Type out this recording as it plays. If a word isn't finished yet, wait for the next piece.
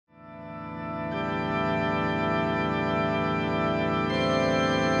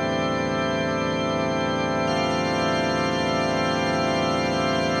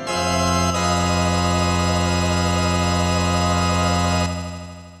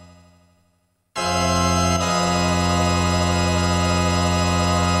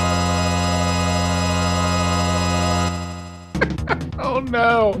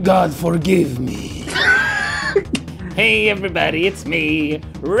no. God forgive me. Hey everybody, it's me,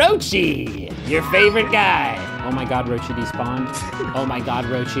 Rochi, your favorite guy. Oh my God, Rochi despawned. Oh my God,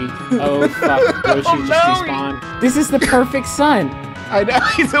 Rochi. Oh fuck, Rochi just despawned. This is the perfect son. I know,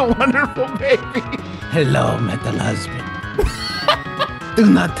 he's a wonderful baby. Hello, metal husband. Do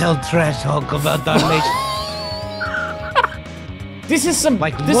not tell Trash Hulk about our relationship. This is some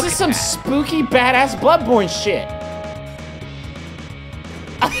spooky badass Bloodborne shit.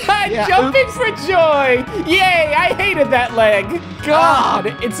 Jumping for joy! Yay! I hated that leg. God,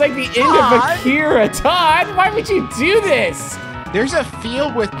 it's like the end of Akira. Todd, why would you do this? There's a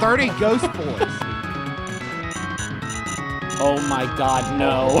field with 30 ghost boys. Oh my God,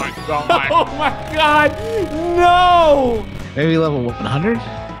 no! Oh my God! Oh my God, no! Maybe level 100?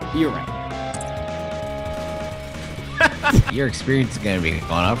 You're right. Your experience is gonna be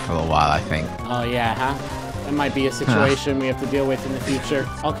going up for a while, I think. Oh yeah, huh? That might be a situation we have to deal with in the future.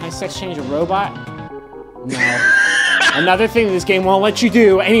 Oh, can I sex change a robot? No. Another thing this game won't let you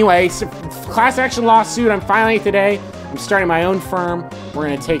do. Anyway, so class action lawsuit. I'm filing it today. I'm starting my own firm. We're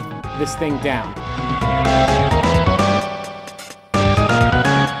gonna take this thing down.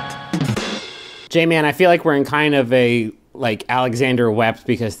 J-Man, I feel like we're in kind of a like Alexander wept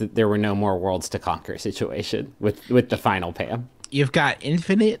because there were no more worlds to conquer situation with the Final Pam. You've got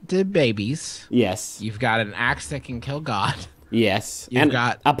infinite babies. Yes. You've got an axe that can kill God. Yes. You've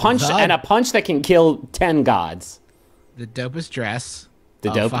got a punch that can kill 10 gods. The dopest dress.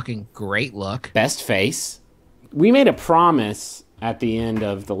 The fucking great look. Best face. We made a promise at the end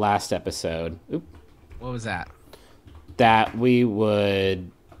of the last episode. Oop. What was that? That we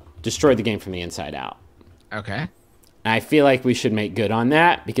would destroy the game from the inside out. Okay. And I feel like we should make good on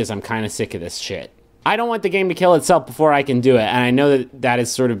that because I'm kind of sick of this shit. I don't want the game to kill itself before I can do it, and I know that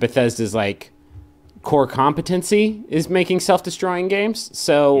is sort of Bethesda's like core competency is making self-destroying games.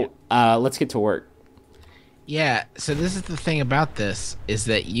 So let's get to work. Yeah. So this is the thing about this is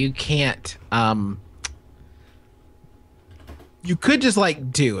that you can't. You could just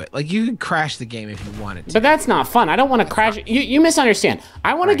like do it. Like you could crash the game if you wanted to. But that's not fun. I don't want to crash. You misunderstand.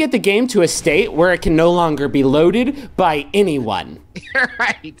 I want to get the game to a state where it can no longer be loaded by anyone. You're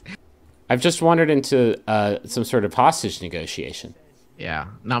right. I've just wandered into some sort of hostage negotiation. Yeah,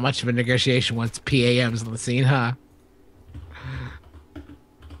 not much of a negotiation once PAM's on the scene, huh?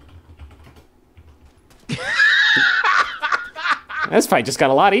 This fight just got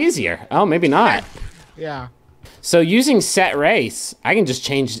a lot easier. Oh, maybe not. Yeah. So using set race, I can just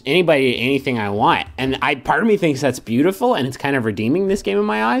change anybody to anything I want. And part of me thinks that's beautiful and it's kind of redeeming this game in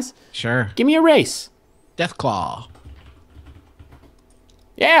my eyes. Sure. Give me a race. Deathclaw.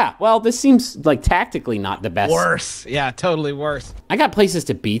 Yeah, well, this seems like tactically not the best. Worse. Yeah, totally worse. I got places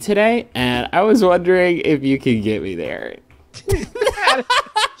to be today, and I was wondering if you could get me there. Okay.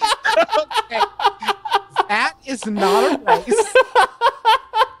 That is not a race.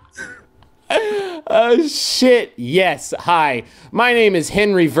 Oh, shit. Yes. Hi. My name is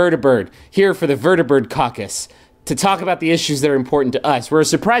Henry Vertibird, here for the Vertibird Caucus, to talk about the issues that are important to us. We're a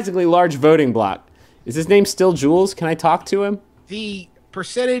surprisingly large voting bloc. Is his name still Jules? Can I talk to him? The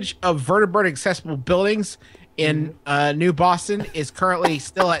percentage of vertebrate accessible buildings in New Boston is currently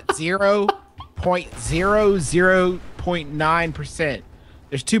still at 0.00.9%.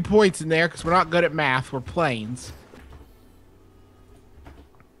 There's 2 points in there because we're not good at math. We're planes.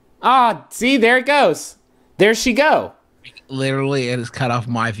 Ah, see, there it goes. There she go. Literally, it has cut off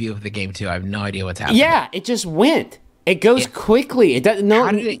my view of the game too. I have no idea what's happening. Yeah, it just went. It goes quickly. It doesn't. No,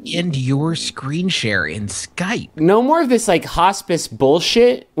 how did it end your screen share in Skype? No more of this like hospice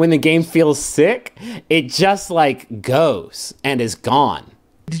bullshit. When the game feels sick, it just like goes and is gone.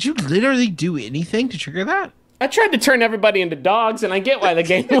 Did you literally do anything to trigger that? I tried to turn everybody into dogs, and I get why the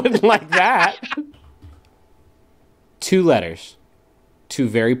game wouldn't like that. 2 letters, 2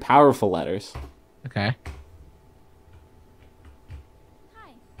 very powerful letters. Okay.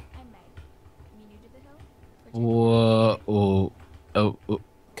 Whoa, oh.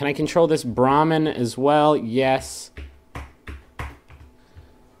 Can I control this Brahmin as well? Yes.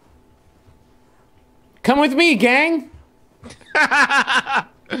 Come with me, gang!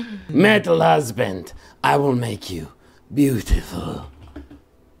 Metal husband, I will make you beautiful.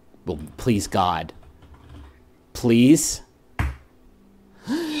 Well, please, God. Please?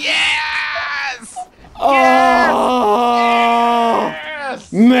 Yes! Oh!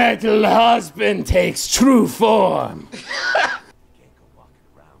 Yes! Metal husband takes true form.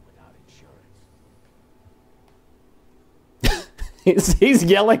 He's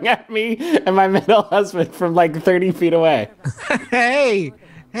yelling at me and my metal husband from like 30 feet away. Hey,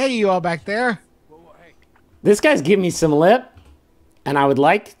 you all back there? This guy's giving me some lip. And I would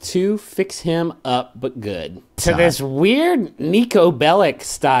like to fix him up, but good. To this weird Nico Bellic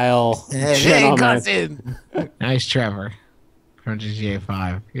style gentleman. Nice, Trevor. From GTA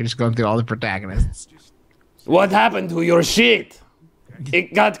 5. You're just going through all the protagonists. What happened to your shit?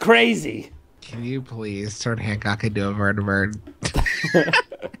 It got crazy. Can you please turn Hancock into a vertibird?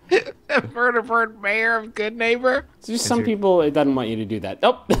 A vertibird mayor of Good Neighbor? There's some people, it doesn't want you to do that.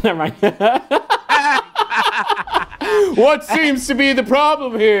 Oh, never mind. What seems to be the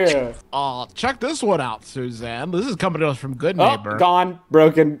problem here? Oh, check this one out, Suzanne. This is coming to us from Good Neighbor. Oh, gone.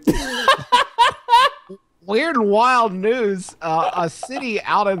 Broken. Weird and wild news. A city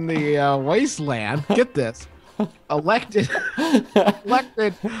out in the wasteland, get this, elected a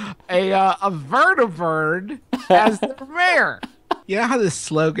vertibird as their mayor. You know how the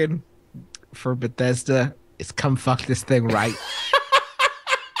slogan for Bethesda is "Come fuck this thing right"?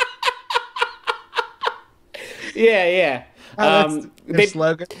 Yeah. That's their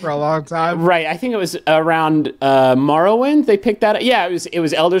slogan for a long time. Right, I think it was around Morrowind. They picked that up. Yeah, it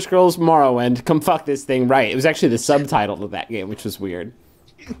was Elder Scrolls Morrowind. Come fuck this thing right. It was actually the subtitle of that game, which was weird.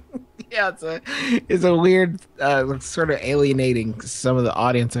 Yeah, it's a weird, sort of alienating some of the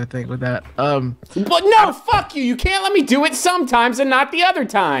audience, I think, with that. But no, fuck you. You can't let me do it sometimes and not the other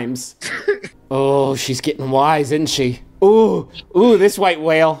times. Oh, she's getting wise, isn't she? Ooh, this white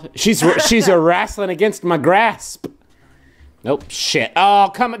whale. She's wrestling against my grasp. Nope, shit.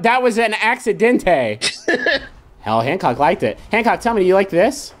 Oh, come on. That was an accidente. Hell, Hancock liked it. Hancock, tell me, do you like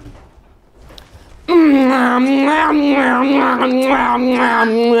this? What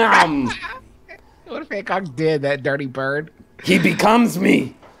if Hancock did, that dirty bird? He becomes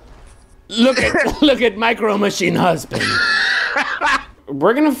me. Look at Micro Machine Husband.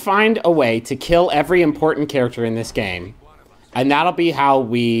 We're gonna find a way to kill every important character in this game, and that'll be how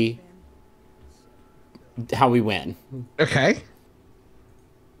we win. Okay.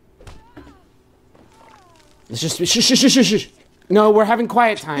 Let's just shh. No, we're having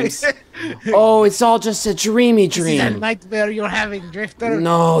quiet times. Oh, it's all just a dreamy dream. Is that nightmare you're having, Drifter?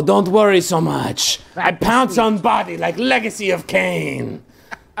 No, don't worry so much. I pounce on body like Legacy of Kain.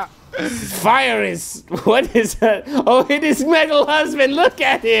 Fire is... What is that? Oh, it is Metal Husband. Look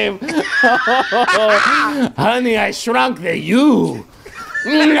at him. Oh, honey, I shrunk the you.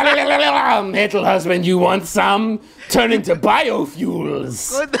 Metal Husband, you want some? Turn into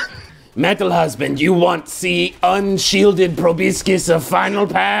biofuels. Metal Husband, you want see unshielded proboscis of Final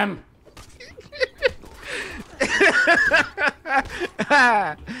Pam?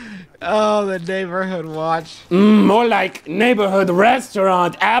 Oh, the neighborhood watch. More like neighborhood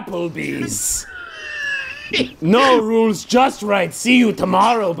restaurant Applebee's. No rules, just right. See you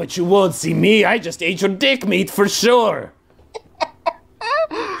tomorrow, but you won't see me. I just ate your dick meat for sure.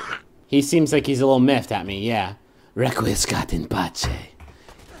 He seems like he's a little miffed at me, yeah. Requiescat in pace.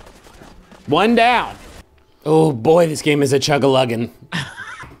 One down. Oh boy, this game is a chug-a-luggin'.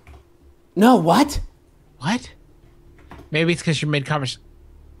 No, what? What? Maybe it's because you're mid-conversation.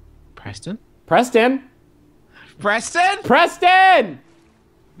 Preston? Preston?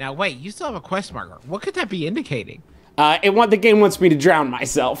 Now wait, you still have a quest marker. What could that be indicating? The game wants me to drown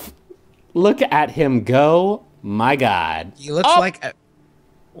myself. Look at him go. My God. He looks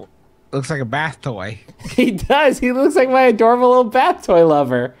like a bath toy. He does. He looks like my adorable little bath toy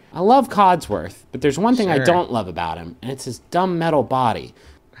lover. I love Codsworth, but there's one thing I don't love about him, and it's his dumb metal body.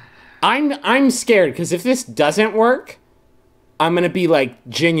 I'm scared because if this doesn't work, I'm gonna be like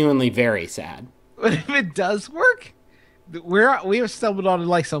genuinely very sad. But if it does work, we have stumbled on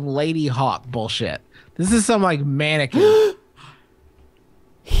like some Lady Hawk bullshit. This is some like mannequin.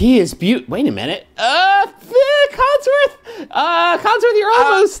 He is beautiful. Wait a minute. Codsworth, you're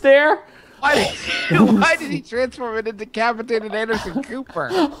almost there. Why did he transform it into Captain Anderson Cooper?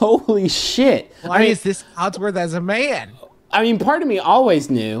 Holy shit. Why is this Codsworth as a man? I mean, part of me always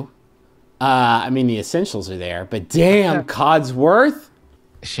knew. I mean, the essentials are there, but damn, Codsworth?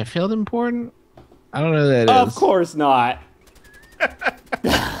 Is Sheffield important? I don't know who that is. Of course not.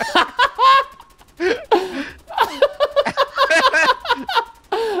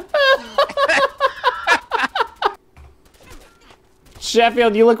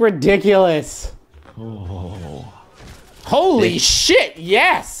 Sheffield, you look ridiculous. Oh. Holy shit,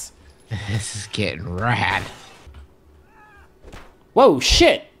 yes! This is getting rad. Whoa,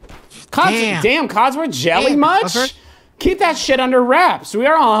 shit. Damn, Codsworth, jelly much? Codsworth? Keep that shit under wraps. We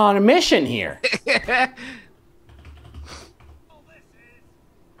are on a mission here.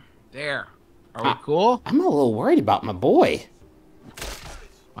 There. Are we cool? I'm a little worried about my boy.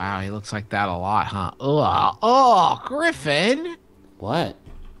 Wow, he looks like that a lot, huh? Ugh. Oh, Griffin. What?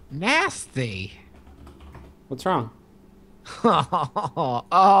 Nasty. What's wrong?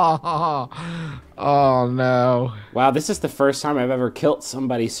 Oh no. Wow, this is the first time I've ever killed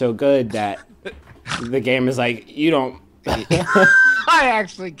somebody so good that the game is like, you don't. I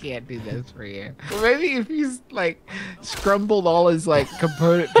actually can't do this for you. Well, maybe if he's like scrumbled all his like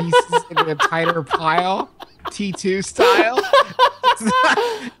component pieces into a tighter pile, T2 style,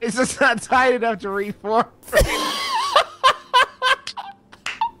 it's just not tight enough to reform.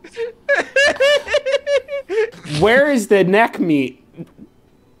 Where is the neck meat?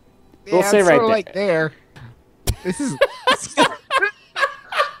 We'll say it's right sorta there. like there. This is.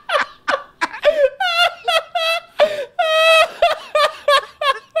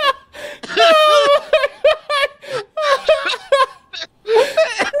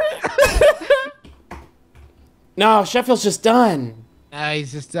 No, Sheffield's just done. No,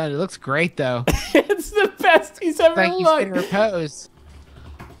 he's just done. It looks great though. It's the best he's ever Like he's in looked. repose.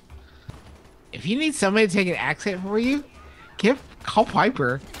 If you need somebody to take an accent for you, call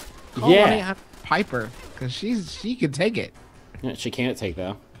Piper. Call Yeah. 1-800 Piper, because she can take it. Yeah, she can't take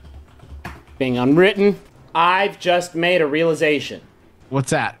though. Being unwritten. I've just made a realization. What's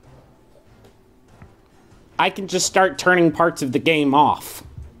that? I can just start turning parts of the game off.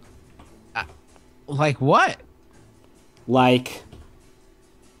 Like what? Like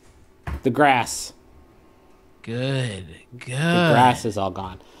the grass. Good. The grass is all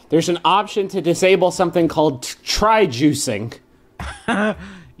gone. There's an option to disable something called tri-juicing.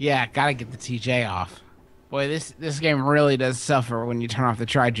 Yeah, gotta get the TJ off. Boy, this game really does suffer when you turn off the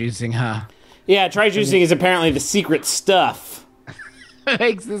tri-juicing, huh? Yeah, tri-juicing is apparently the secret stuff. It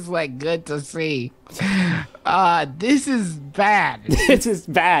makes this like good to see. This is bad. This is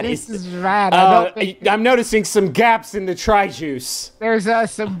bad. This is bad. I don't think I'm noticing some gaps in the tri-juice. there's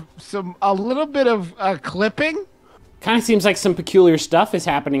a little bit of clipping. Kind of seems like some peculiar stuff is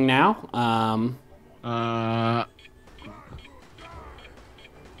happening now.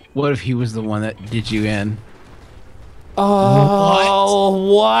 What if he was the one that did you in?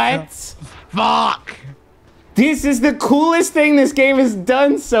 Oh, what? Fuck! This is the coolest thing this game has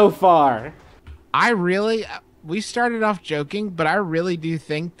done so far. We started off joking, but I really do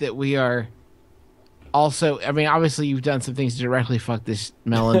think that we are also, I mean, obviously you've done some things to directly fuck this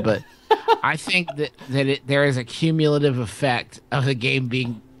melon, but I think that there is a cumulative effect of the game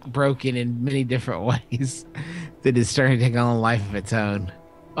being broken in many different ways that is starting to take on a life of its own.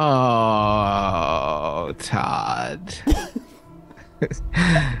 Oh, Todd.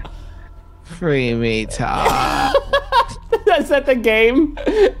 Free me, Todd. Is that the game?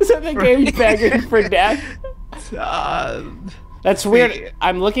 Is that the game begging for death? Todd. That's weird.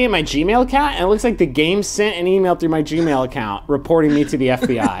 I'm looking at my Gmail account, and it looks like the game sent an email through my Gmail account reporting me to the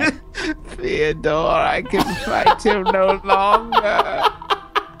FBI. Theodore, I can fight him no longer.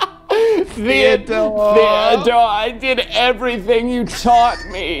 Theodore, I did everything you taught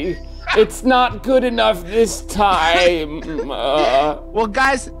me. It's not good enough this time. Well,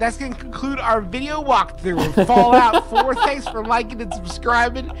 guys, that's going to conclude our video walkthrough of Fallout 4. Thanks for liking and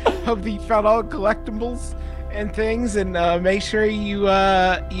subscribing. Hope that you found all the collectibles and things. And make sure you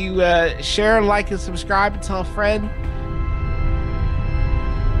share, like, and subscribe, and tell a friend.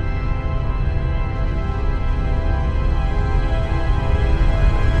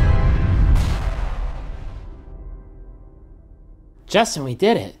 Justin, we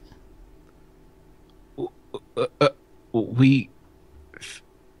did it. We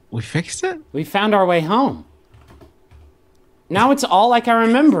fixed it? We found our way home. Now it's all like I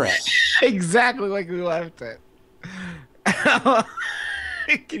remember it. Exactly like we left it.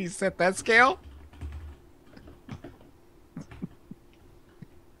 Can you set that scale?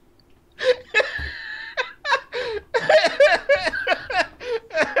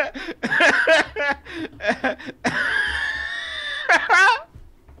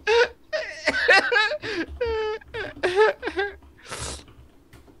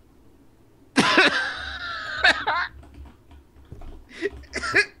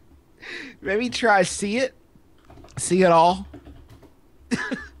 Maybe try see it all.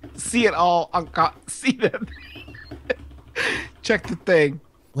 See it all. See that. Check the thing.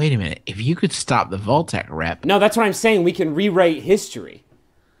 Wait a minute. If you could stop the Voltec rep. No, that's what I'm saying. We can rewrite history.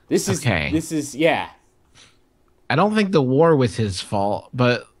 This is Okay. This is yeah. I don't think the war was his fault,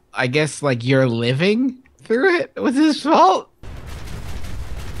 but I guess like you're living through it was his fault.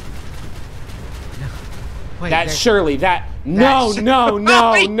 Wait, That's surely that. No, no,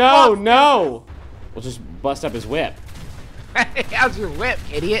 no, no, no. We'll just bust up his whip. How's your whip,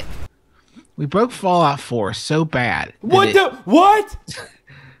 idiot? We broke Fallout 4 so bad. What the what?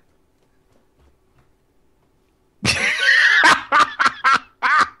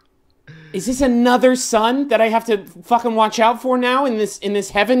 Is this another sun that I have to fucking watch out for now in this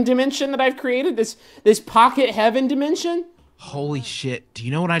heaven dimension that I've created? This pocket heaven dimension? Holy shit. Do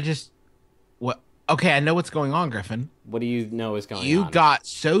you know what I just... What? Okay, I know what's going on, Griffin. What do you know is going on? You got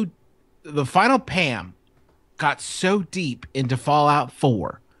so... The Final Pam got so deep into Fallout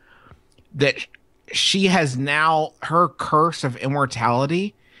 4 that she has now... Her curse of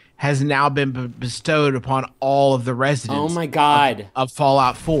immortality has now been bestowed upon all of the residents. Oh my god. Of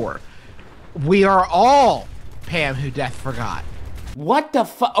Fallout 4. We are all Pam who death forgot. What the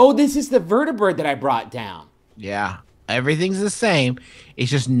fuck? Oh, this is the vertebrate that I brought down. Yeah. Everything's the same.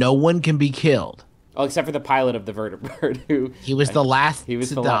 It's just no one can be killed. Oh, except for the pilot of the vertebrate who... He was the last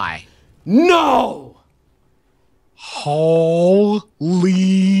to die. No! Holy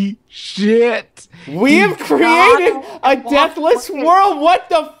shit. We have created a deathless world. What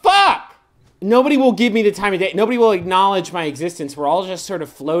the fuck? Nobody will give me the time of day. Nobody will acknowledge my existence. We're all just sort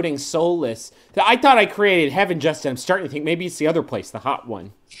of floating soulless. I thought I created heaven, Justin. I'm starting to think maybe it's the other place, the hot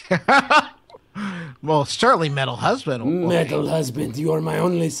one. Well, certainly Metal Husband. Metal Husband, you are my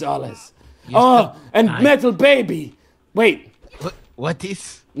only solace. Oh, and Metal Baby. Wait. What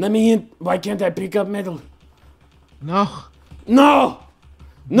is? Let me in. Why can't I pick up Metal? No. No.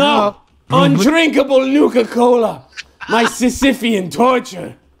 No. Undrinkable Nuka-Cola. My Sisyphean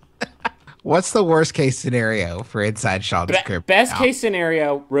torture. What's the worst case scenario for Inside Sean's Crypt? Best case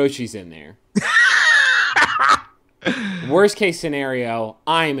scenario, Roshi's in there. Worst case scenario,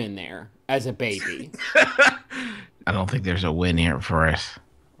 I'm in there as a baby. I don't think there's a win here for us.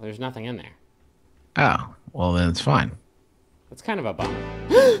 Well, there's nothing in there. Oh, well then it's fine. That's kind of a bummer.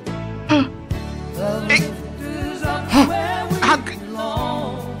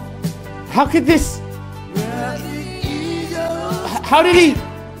 How could this... How did he...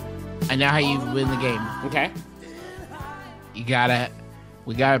 I know how you win the game. Okay. We gotta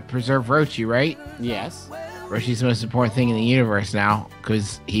preserve Rochi, right? Yes. Roshi's the most important thing in the universe now,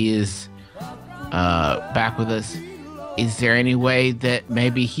 because he is back with us. Is there any way that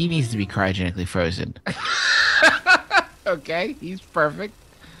maybe he needs to be cryogenically frozen? Okay, he's perfect.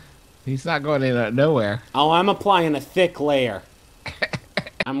 He's not going in nowhere. Oh, I'm applying a thick layer.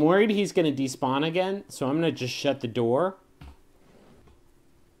 I'm worried he's going to despawn again, so I'm going to just shut the door.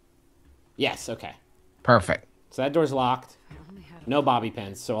 Yes, okay. Perfect. So that door's locked. No bobby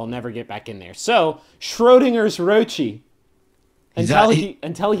pins, so I'll never get back in there. So, Schrodinger's Rochi.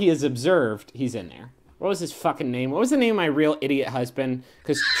 Until he is observed, he's in there. What was his fucking name? What was the name of my real idiot husband?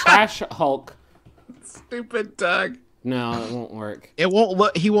 Because Trash Hulk... Stupid Doug. No, it won't work. It won't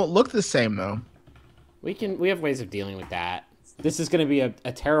look... He won't look the same, though. We have ways of dealing with that. This is going to be a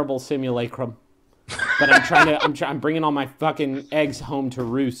terrible simulacrum. But I'm bringing all my fucking eggs home to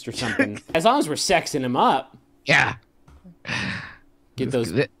roost or something. As long as we're sexing him up. Yeah. Get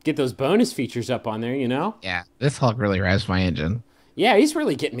those bonus features up on there, you know? Yeah, this Hulk really revs my engine. Yeah, he's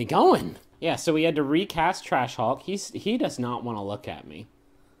really getting me going. Yeah, so we had to recast Trash Hulk. He does not want to look at me.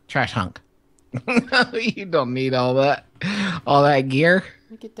 Trash Hunk. You don't need all that gear.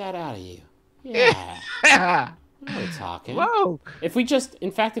 Let me get that out of you. Yeah. Now we're talking. Whoa. If we just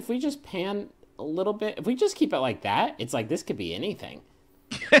pan a little bit, if we just keep it like that, it's like this could be anything.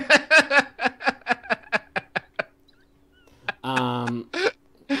 What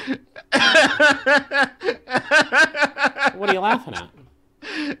are you laughing at?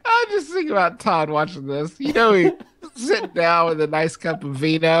 I'm just thinking about Todd watching this. You know, he sitting down with a nice cup of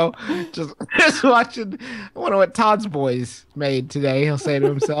vino, just watching. I wonder what Todd's boys made today. He'll say to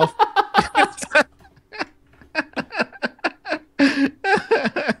himself.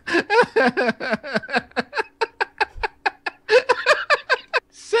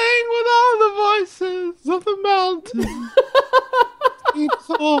 Sing with all the voices of the mountain. It's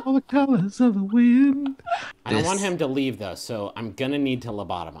all the colors of the wind. I don't want him to leave, though, so I'm going to need to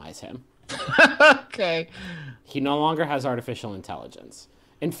lobotomize him. Okay. He no longer has artificial intelligence.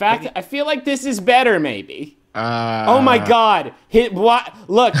 In fact, I feel like this is better, maybe. Oh, my God.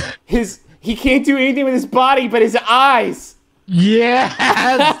 Look, he can't do anything with his body but his eyes. Yes.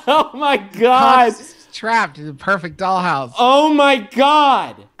 Oh, my God. Trapped in the perfect dollhouse. Oh, my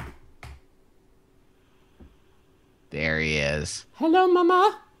God. There he is. Hello,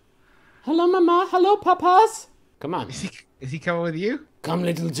 Mama. Hello, Mama. Hello, Papas. Come on. Is he coming with you? Come,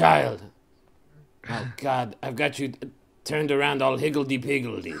 little child. Oh, God. I've got you turned around all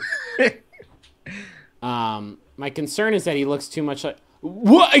higgledy-piggledy. My concern is that he looks too much like...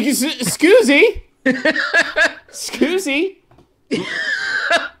 What? Scoozy? Scoozy?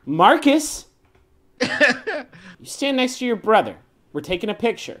 Marcus? You stand next to your brother. We're taking a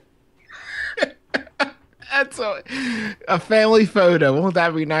picture. That's a family photo. Won't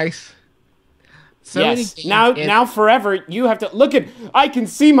that be nice? So many Yes. games Now forever, you have to look at. I can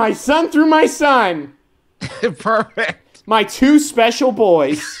see my son through my son. Perfect. My two special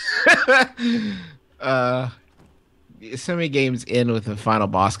boys. So many games end with a final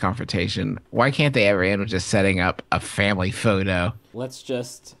boss confrontation. Why can't they ever end with just setting up a family photo? Let's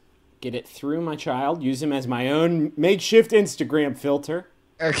just get it through my child. Use him as my own makeshift Instagram filter.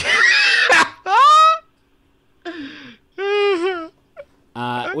 Okay.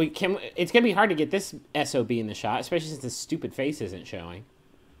 It's gonna be hard to get this SOB in the shot, especially since this stupid face isn't showing.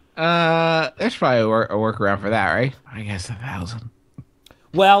 There's probably a workaround for that, right? I guess 1,000.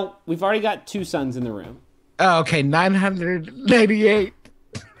 Well, we've already got two sons in the room. Oh, okay, 998.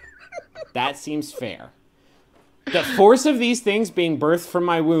 That seems fair. The force of these things being birthed from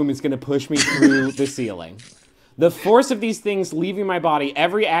my womb is going to push me through the ceiling. The force of these things leaving my body,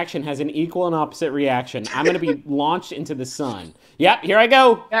 every action has an equal and opposite reaction. I'm going to be launched into the sun. Yep, here I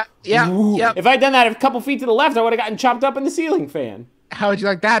go. Yep. If I'd done that a couple feet to the left, I would have gotten chopped up in the ceiling fan. How would you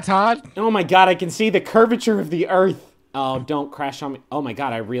like that, Todd? Oh my god, I can see the curvature of the earth. Oh, don't crash on me. Oh my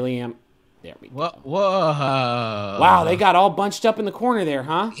god, I really am. There we go. Whoa. Wow, they got all bunched up in the corner there,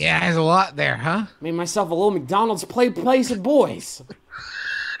 huh? Yeah, there's a lot there, huh? Made myself a little McDonald's place of boys.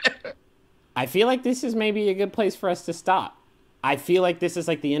 I feel like this is maybe a good place for us to stop. I feel like this is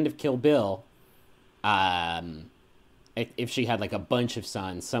like the end of Kill Bill. If she had like a bunch of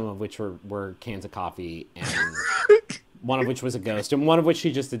sons, some of which were cans of coffee, and one of which was a ghost, and one of which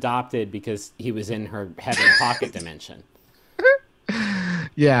she just adopted because he was in her heaven pocket dimension.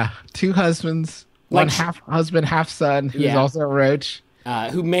 Yeah, two husbands, Like one half husband, half son, who's Yeah. also a roach.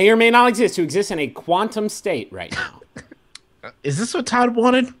 Who may or may not exist, who exists in a quantum state right now. Is this what Todd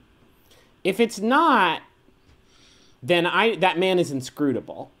wanted? If it's not, then that man is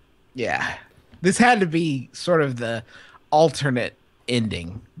inscrutable. Yeah. This had to be sort of the alternate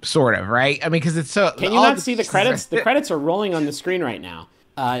ending, sort of, right? I mean, because it's so... Can you not see the credits? The credits are rolling on the screen right now.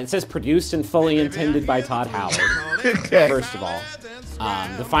 It says produced and fully intended by Todd Howard, Okay. first of all.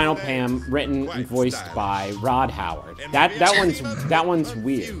 The Final Pam, written and voiced by Rod Howard. That one's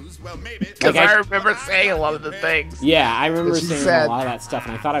weird. Because Like, I remember saying a lot of the things. Yeah, I remember What you saying said. a lot of that stuff,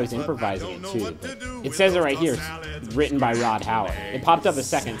 and I thought I was improvising it too. But it says it right here, it's written by Rod Howard. It popped up a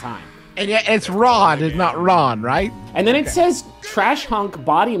second time. And yet it's Rod and not Ron, right? And then it says trash hunk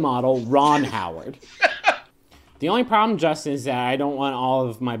body model Ron Howard. The only problem, Justin, is that I don't want all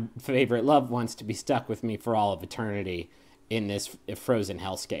of my favorite loved ones to be stuck with me for all of eternity in this frozen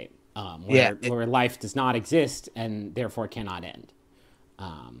hellscape, where life does not exist and therefore cannot end.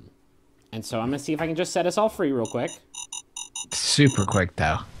 And so I'm going to see if I can just set us all free real quick. Super quick,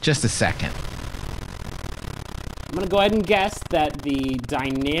 though. Just a second. I'm going to go ahead and guess that the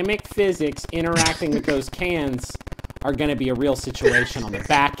dynamic physics interacting with those cans are going to be a real situation on the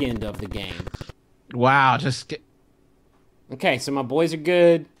back end of the game. Wow, just get... Okay, so my boys are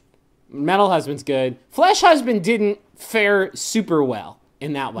good. Metal Husband's good. Flesh Husband didn't fare super well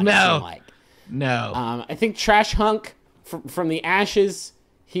in that one. No. I feel like. No. I think Trash Hunk from the ashes,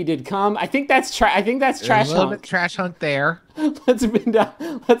 he did come. I think that's Trash A little bit Hunk. trash hunk there. Let's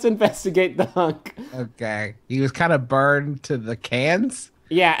investigate the hunk. Okay. He was kind of burned to the cans.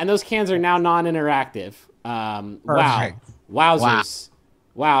 Yeah, and those cans are now non-interactive. Wow. Perfect. Wowzers.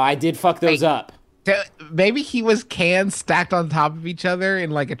 Wow, I did fuck those up. Maybe he was cans stacked on top of each other in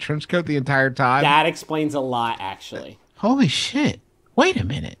like a trench coat the entire time. That explains a lot, actually. Holy shit. Wait a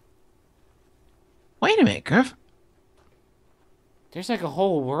minute, Griff. There's like a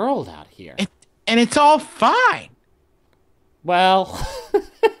whole world out here. And it's all fine. Well...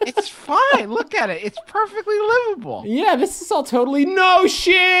 It's fine. Look at it. It's perfectly livable. Yeah, this is all totally no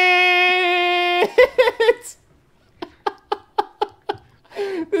shit!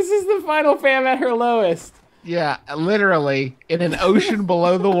 This is the Final Pam at her lowest. Yeah, literally in an ocean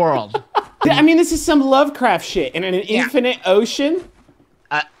below the world. I mean, this is some Lovecraft shit. And in an infinite ocean?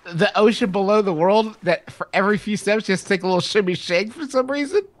 The ocean below the world that for every few steps just take a little shimmy shake for some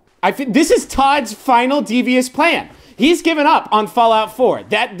reason. This is Todd's final devious plan. He's given up on Fallout 4.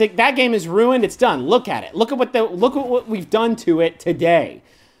 That game is ruined. It's done. Look at it. Look at what we've done to it today.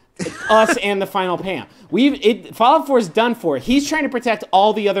 Us and the Final Pam. Fallout 4 is done for. He's trying to protect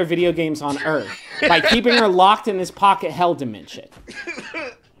all the other video games on Earth by keeping her locked in this pocket hell dimension.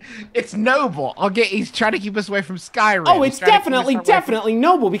 It's noble. He's trying to keep us away from Skyrim. Oh, it's definitely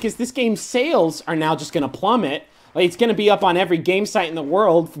noble because this game's sales are now just going to plummet. Like, it's going to be up on every game site in the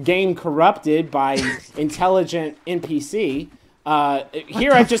world, game corrupted by intelligent NPC.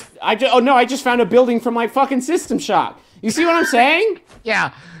 Here I just found a building from like fucking System Shock. You see what I'm saying?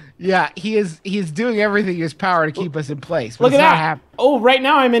 Yeah. Yeah, he is doing everything in his power to keep us in place. But Look at it's not that. happening. Oh, right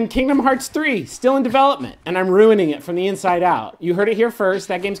now I'm in Kingdom Hearts 3, still in development, and I'm ruining it from the inside out. You heard it here first.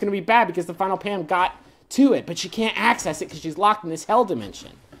 That game's going to be bad because the Final Pam got to it, but she can't access it because she's locked in this hell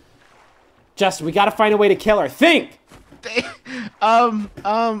dimension. Justin, we got to find a way to kill her. Think! Time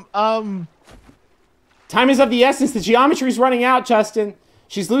Time is of the essence. The geometry's running out, Justin.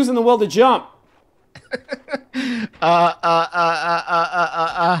 She's losing the will to jump.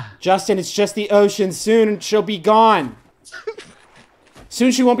 Justin, it's just the ocean. Soon she'll be gone.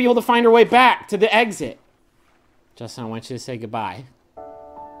 Soon she won't be able to find her way back to the exit. Justin, I want you to say goodbye.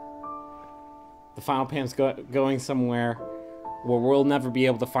 The Final Pam's going somewhere where we'll never be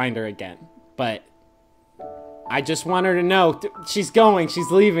able to find her again. But I just want her to know she's going,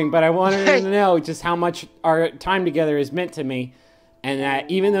 she's leaving, but I want her to know just how much our time together is meant to me. And that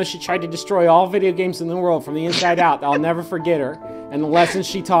even though she tried to destroy all video games in the world from the inside out, I'll never forget her and the lessons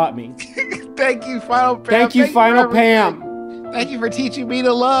she taught me. Thank you, Final Pam. Thank you, Final Pam. Thank you for teaching me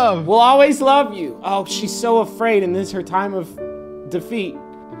to love. We'll always love you. Oh, she's so afraid, and this is her time of defeat.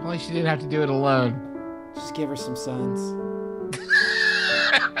 If only she didn't have to do it alone. Just give her some sons.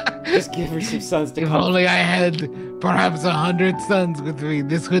 Just give her some sons to If come. only I had perhaps 100 sons with me,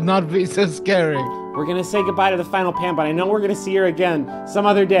 this would not be so scary. We're gonna say goodbye to the Final Pam, but I know we're gonna see her again some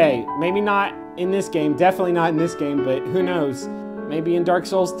other day. Maybe not in this game, definitely not in this game, but who knows? Maybe in Dark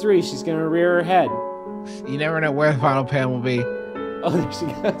Souls 3, she's gonna rear her head. You never know where Final Pam will be. Oh, there she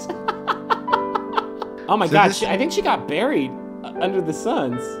goes. Oh my God, I think she got buried under the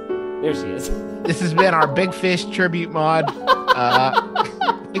suns. There she is. This has been our Big Fish tribute mod.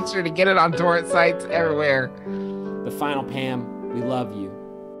 Make sure to get it on torrent sites everywhere. The Final Pam, we love you.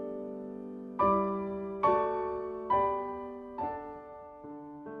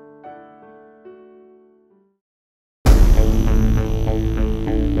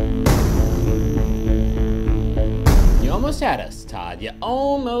 You almost had us, Todd. You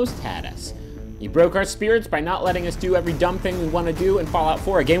almost had us. You broke our spirits by not letting us do every dumb thing we want to do in Fallout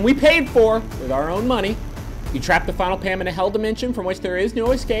 4, a game we paid for with our own money. You trapped the Final Pam in a hell dimension from which there is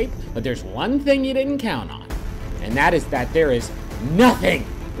no escape, but there's one thing you didn't count on, and that is that there is nothing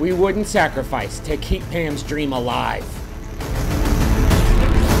we wouldn't sacrifice to keep Pam's dream alive.